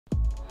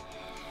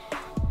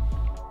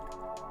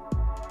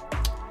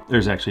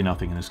There's actually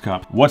nothing in this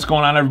cup. What's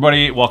going on,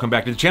 everybody? Welcome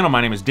back to the channel.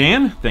 My name is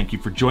Dan. Thank you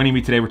for joining me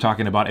today. We're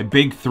talking about a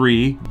big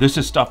three. This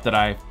is stuff that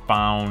I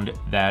found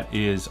that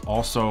is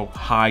also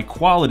high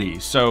quality.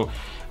 So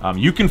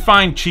you can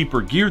find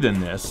cheaper gear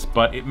than this,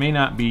 but it may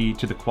not be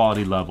to the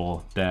quality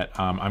level that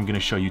I'm gonna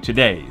show you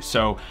today.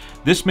 So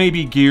this may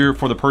be gear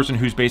for the person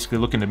who's basically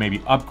looking to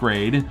maybe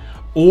upgrade,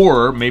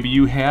 or maybe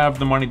you have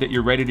the money that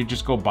you're ready to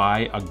just go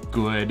buy a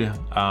good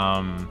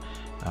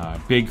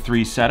big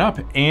three setup,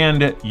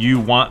 and you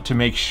want to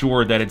make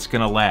sure that it's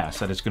gonna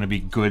last, that it's gonna be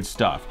good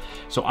stuff.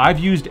 So I've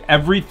used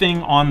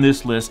everything on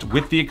this list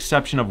with the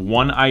exception of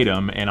one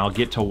item, and I'll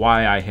get to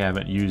why I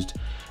haven't used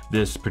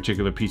this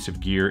particular piece of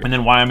gear, and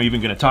then why I'm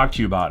even gonna talk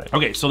to you about it.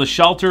 Okay, so the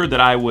shelter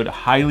that I would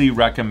highly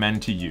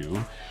recommend to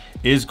you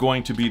is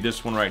going to be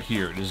this one right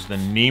here. This is the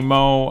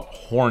Nemo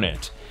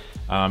Hornet.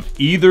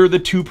 Either the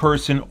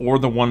 2-person or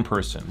the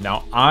 1-person.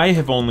 Now, I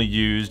have only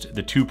used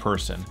the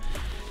 2-person,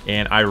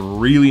 and I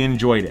really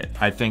enjoyed it.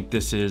 I think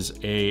this is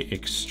a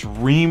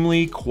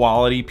extremely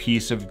quality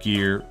piece of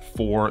gear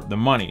for the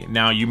money.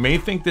 Now, you may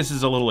think this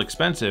is a little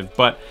expensive,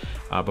 but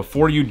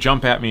before you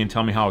jump at me and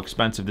tell me how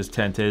expensive this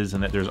tent is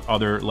and that there's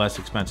other less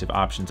expensive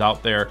options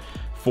out there,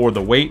 for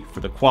the weight, for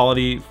the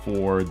quality,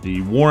 for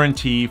the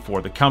warranty,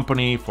 for the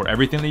company, for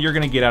everything that you're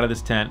gonna get out of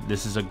this tent,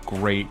 this is a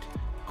great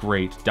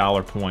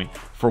dollar point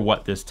for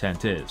what this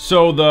tent is.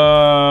 So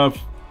the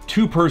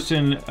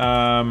 2-person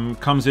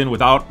comes in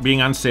without being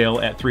on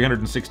sale at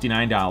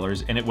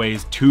 $369, and it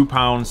weighs 2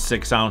 pounds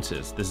 6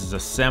 ounces. This is a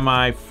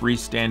semi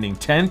freestanding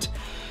tent.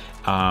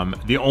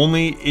 The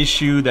only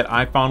issue that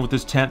I found with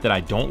this tent that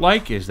I don't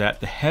like is that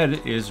the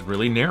head is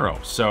really narrow.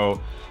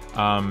 So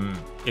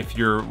if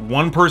you're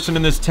 1 person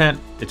in this tent,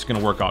 it's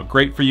gonna work out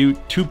great for you.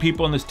 2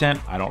 people in this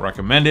tent, I don't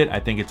recommend it. I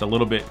think it's a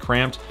little bit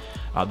cramped.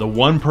 The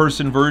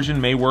 1-person version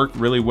may work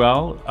really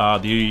well.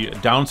 The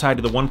downside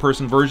to the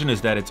 1-person version is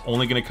that it's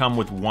only gonna come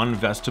with 1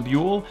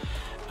 vestibule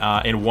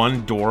and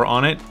 1 door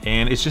on it,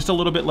 and it's just a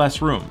little bit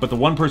less room. But the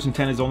 1-person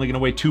tent is only gonna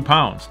weigh 2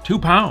 pounds. 2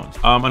 pounds.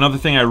 Another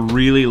thing I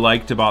really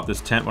liked about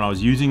this tent when I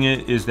was using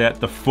it is that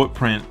the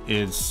footprint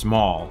is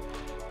small.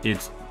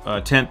 It's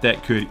a tent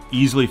that could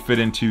easily fit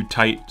into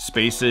tight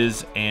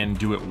spaces and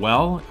do it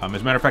well.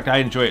 As a matter of fact, I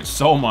enjoy it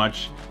so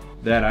much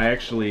that I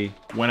actually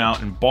went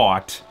out and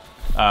bought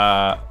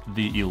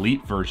the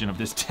elite version of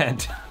this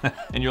tent.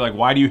 And you're like,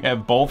 why do you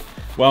have both?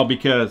 Well,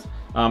 because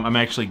I'm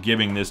actually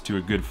giving this to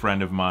a good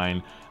friend of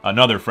mine,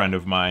 another friend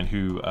of mine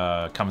who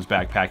comes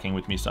backpacking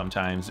with me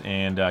sometimes,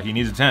 and he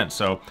needs a tent.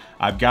 So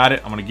I've got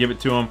it, I'm gonna give it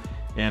to him,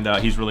 and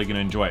he's really gonna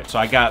enjoy it. So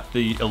I got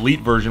the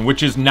elite version,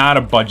 which is not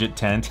a budget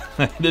tent.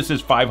 This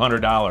is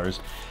 $500,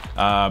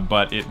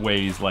 but it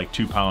weighs like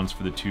 2 pounds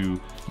for the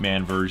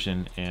 2-man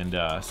version, and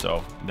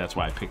so that's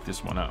why I picked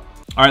this one up.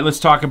 All right, let's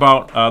talk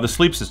about the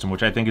sleep system,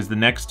 which I think is the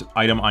next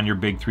item on your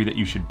big three that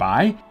you should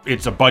buy.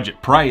 It's a budget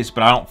price,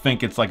 but I don't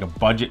think it's like a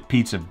budget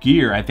piece of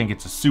gear. I think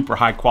it's a super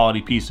high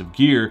quality piece of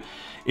gear.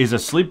 Is a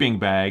sleeping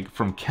bag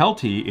from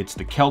Kelty. It's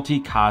the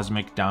Kelty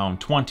Cosmic Down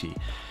 20.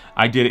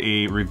 I did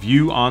a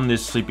review on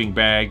this sleeping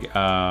bag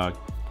a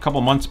couple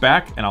months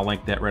back, and I'll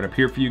link that right up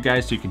here for you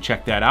guys so you can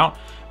check that out.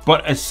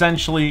 But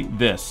essentially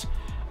this,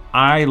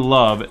 I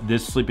love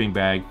this sleeping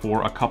bag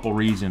for a couple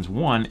reasons.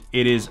 One,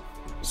 it is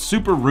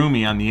super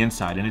roomy on the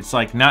inside, and it's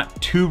like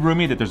not too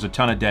roomy that there's a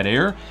ton of dead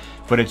air,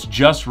 but it's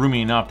just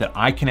roomy enough that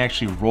I can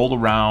actually roll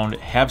around,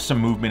 have some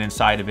movement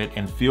inside of it,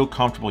 and feel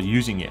comfortable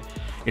using it.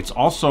 It's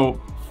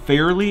also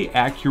fairly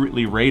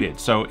accurately rated.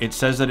 So it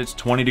says that it's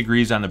 20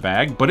 degrees on the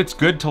bag, but it's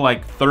good to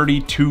like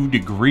 32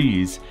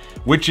 degrees,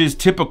 which is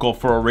typical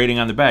for a rating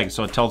on the bag.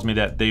 So it tells me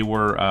that they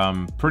were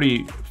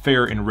pretty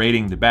fair in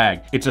rating the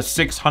bag. It's a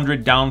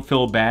 600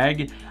 downfill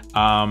bag.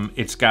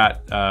 It's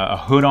got a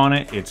hood on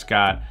it. It's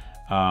got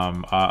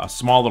a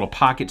small little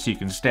pocket so you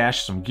can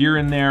stash some gear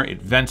in there.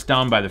 It vents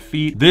down by the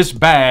feet. This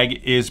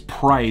bag is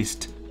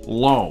priced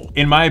low.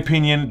 In my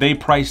opinion, they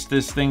priced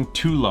this thing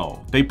too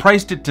low. They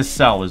priced it to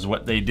sell is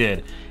what they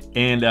did.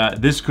 And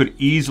this could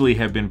easily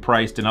have been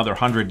priced another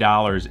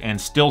 $100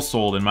 and still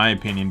sold, in my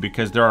opinion,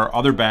 because there are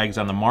other bags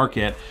on the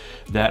market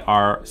that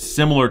are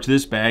similar to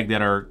this bag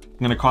that are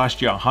gonna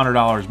cost you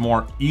 $100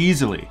 more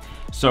easily.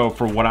 So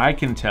for what I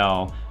can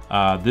tell,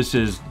 this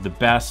is the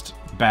best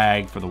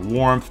bag for the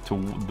warmth, to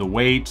the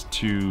weight,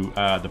 to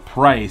the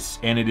price,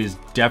 and it is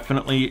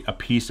definitely a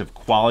piece of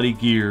quality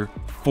gear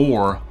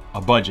for a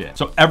budget.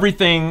 So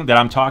everything that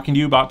I'm talking to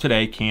you about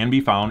today can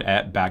be found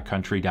at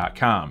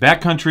backcountry.com.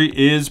 Backcountry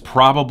is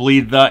probably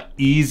the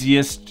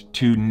easiest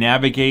to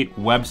navigate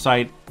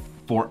website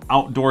for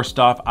outdoor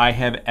stuff I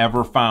have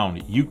ever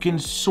found. You can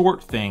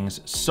sort things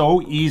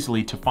so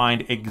easily to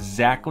find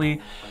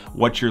exactly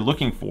what you're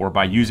looking for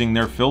by using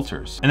their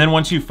filters. And then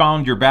once you've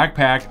found your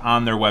backpack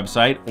on their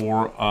website,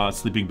 or a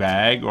sleeping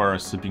bag or a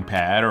sleeping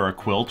pad or a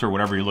quilt or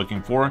whatever you're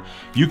looking for,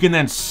 you can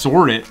then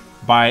sort it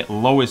by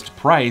lowest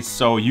price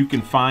so you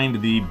can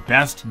find the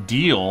best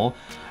deal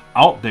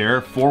out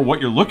there for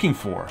what you're looking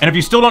for. And if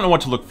you still don't know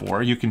what to look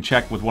for, you can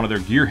check with one of their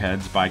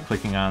gearheads by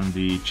clicking on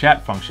the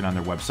chat function on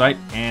their website.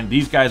 And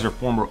these guys are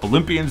former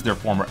Olympians, they're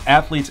former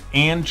athletes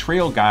and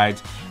trail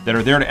guides that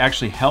are there to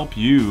actually help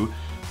you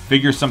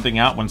figure something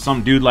out when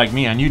some dude like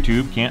me on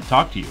YouTube can't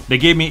talk to you. They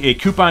gave me a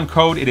coupon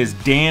code. It is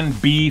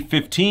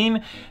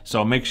DANB15.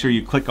 So make sure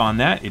you click on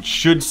that. It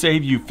should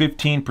save you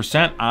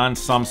 15% on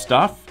some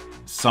stuff.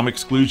 Some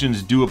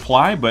exclusions do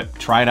apply, but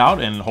try it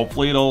out and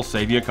hopefully it'll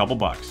save you a couple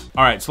bucks.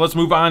 All right, so let's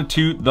move on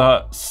to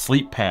the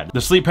sleep pad. The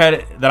sleep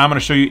pad that I'm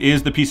gonna show you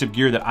is the piece of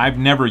gear that I've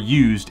never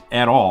used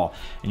at all.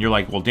 And you're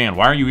like, well, Dan,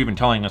 why are you even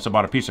telling us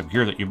about a piece of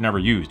gear that you've never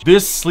used?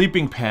 This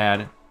sleeping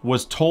pad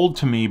was told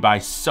to me by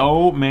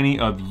so many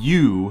of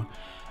you,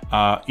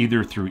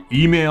 either through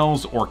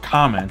emails or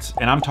comments,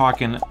 and I'm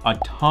talking a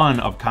ton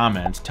of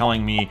comments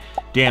telling me,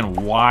 Dan,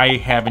 why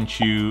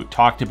haven't you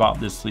talked about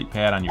this sleep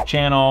pad on your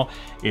channel?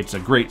 It's a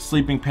great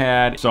sleeping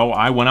pad. So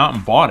I went out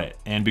and bought it,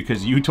 and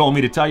because you told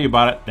me to tell you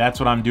about it, that's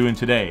what I'm doing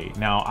today.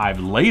 Now, I've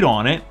laid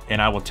on it,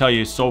 and I will tell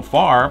you so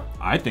far,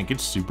 I think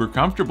it's super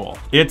comfortable.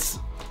 It's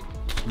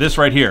this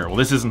right here. Well,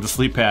 this isn't the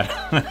sleep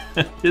pad.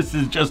 This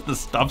is just the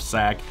stuff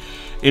sack.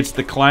 It's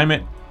the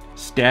Klymit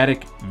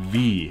Static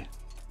V2.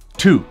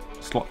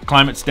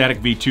 Klymit Static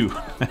V2.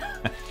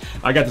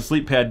 I got the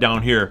sleep pad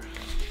down here.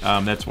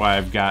 That's why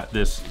I've got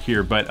this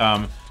here.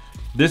 But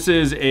this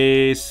is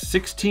a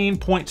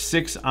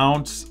 16.6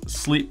 ounce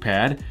sleep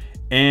pad,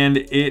 and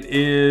it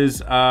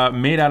is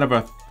made out of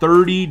a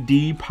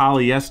 30D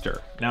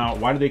polyester. Now,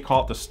 why do they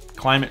call it the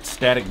Klymit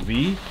Static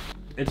V?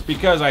 It's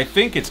because I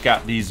think it's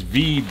got these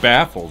V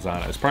baffles on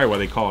it. That's probably why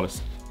they call it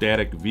a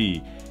Static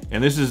V.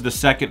 And this is the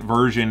second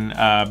version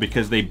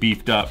because they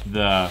beefed up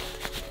the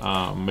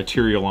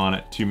material on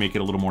it to make it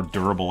a little more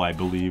durable, I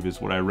believe,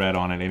 is what I read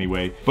on it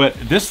anyway. But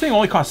this thing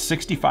only costs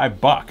 65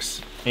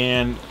 bucks.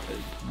 And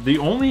the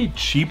only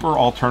cheaper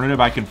alternative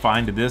I can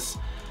find to this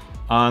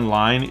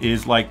online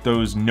is like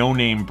those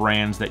no-name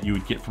brands that you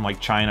would get from like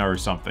China or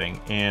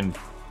something. And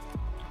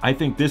I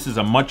think this is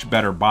a much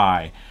better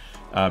buy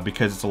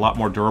because it's a lot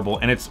more durable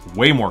and it's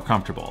way more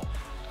comfortable.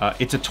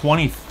 It's a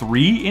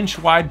 23-inch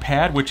wide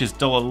pad, which is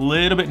still a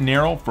little bit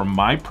narrow for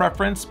my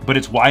preference, but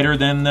it's wider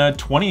than the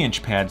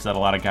 20-inch pads that a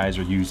lot of guys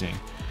are using.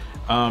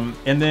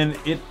 And then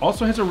it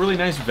also has a really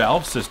nice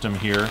valve system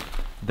here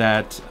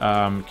that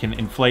can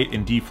inflate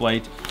and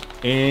deflate.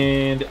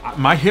 And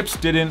my hips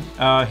didn't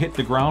hit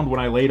the ground when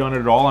I laid on it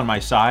at all on my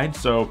side.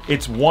 So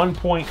it's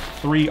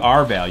 1.3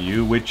 R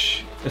value,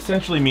 which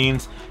essentially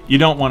means you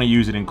don't want to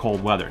use it in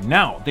cold weather.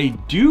 Now, they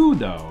do,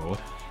 though,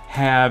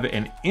 have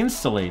an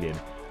insulated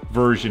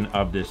version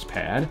of this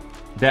pad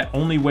that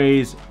only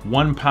weighs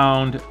 1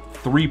 pound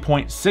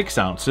 3.6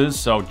 ounces,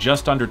 so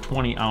just under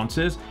 20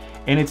 ounces,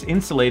 and it's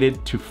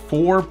insulated to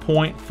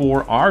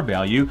 4.4 R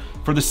value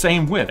for the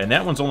same width, and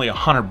that one's only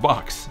 100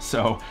 bucks.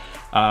 So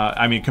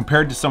I mean,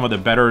 compared to some of the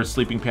better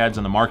sleeping pads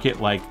on the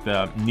market, like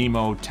the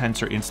Nemo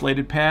Tensor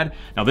insulated pad,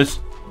 now this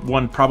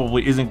one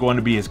probably isn't going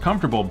to be as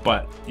comfortable,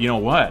 but you know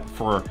what,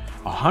 for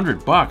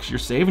 100 bucks you're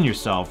saving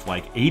yourself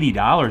like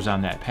 $80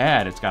 on that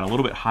pad. It's got a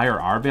little bit higher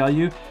R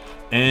value,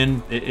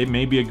 and it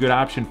may be a good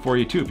option for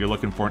you too if you're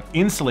looking for an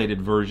insulated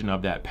version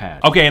of that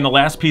pad. Okay, and the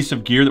last piece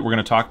of gear that we're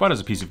gonna talk about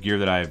is a piece of gear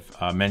that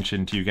I've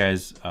mentioned to you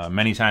guys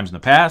many times in the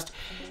past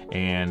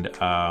and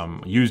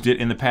used it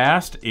in the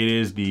past. It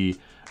is the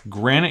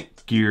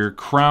Granite Gear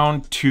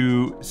Crown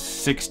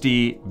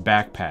 260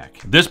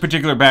 backpack. This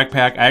particular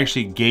backpack, I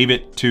actually gave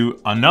it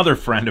to another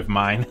friend of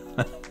mine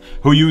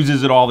who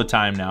uses it all the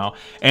time now.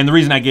 And the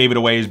reason I gave it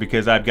away is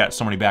because I've got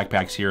so many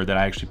backpacks here that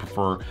I actually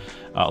prefer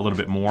a little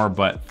bit more,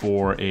 but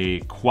for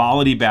a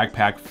quality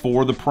backpack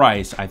for the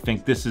price, I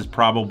think this is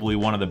probably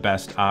one of the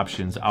best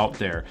options out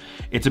there.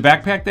 It's a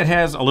backpack that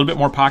has a little bit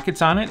more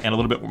pockets on it and a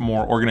little bit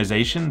more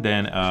organization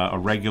than a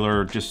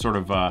regular, just sort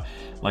of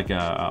like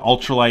a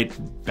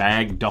ultralight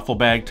bag, duffel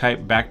bag type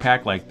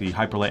backpack, like the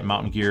Hyperlight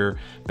Mountain Gear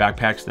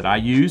backpacks that I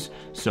use.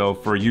 So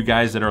for you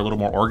guys that are a little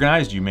more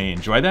organized, you may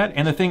enjoy that.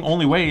 And the thing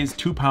only weighs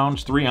 2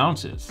 pounds 3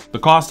 ounces. The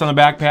cost on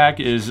the backpack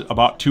is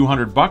about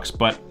 200 bucks,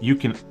 but you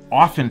can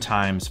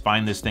oftentimes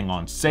find this thing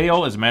on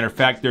sale. As a matter of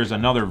fact, there's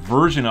another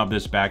version of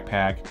this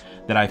backpack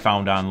that I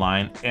found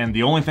online, and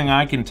the only thing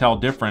I can tell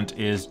different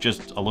is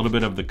just a little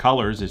bit of the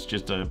colors. It's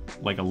just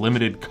like a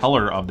limited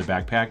color of the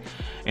backpack,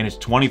 and it's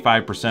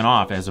 25%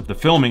 off as of the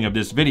filming of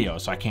this video.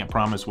 So I can't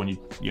promise when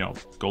you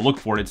go look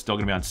for it, it's still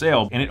gonna be on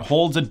sale. And it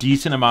holds a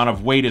decent amount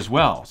of weight as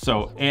well.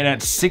 So, and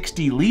at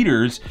 60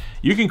 liters,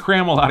 you can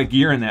cram a lot of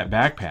gear in that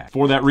backpack.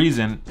 For that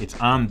reason, it's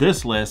on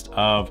this list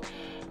of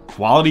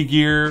quality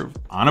gear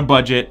on a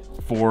budget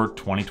for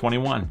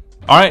 2021.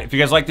 All right, if you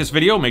guys like this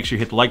video, make sure you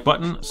hit the like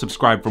button,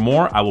 subscribe for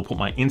more. I will put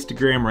my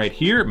Instagram right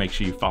here. Make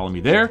sure you follow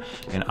me there,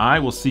 and I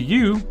will see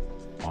you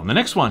on the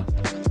next one.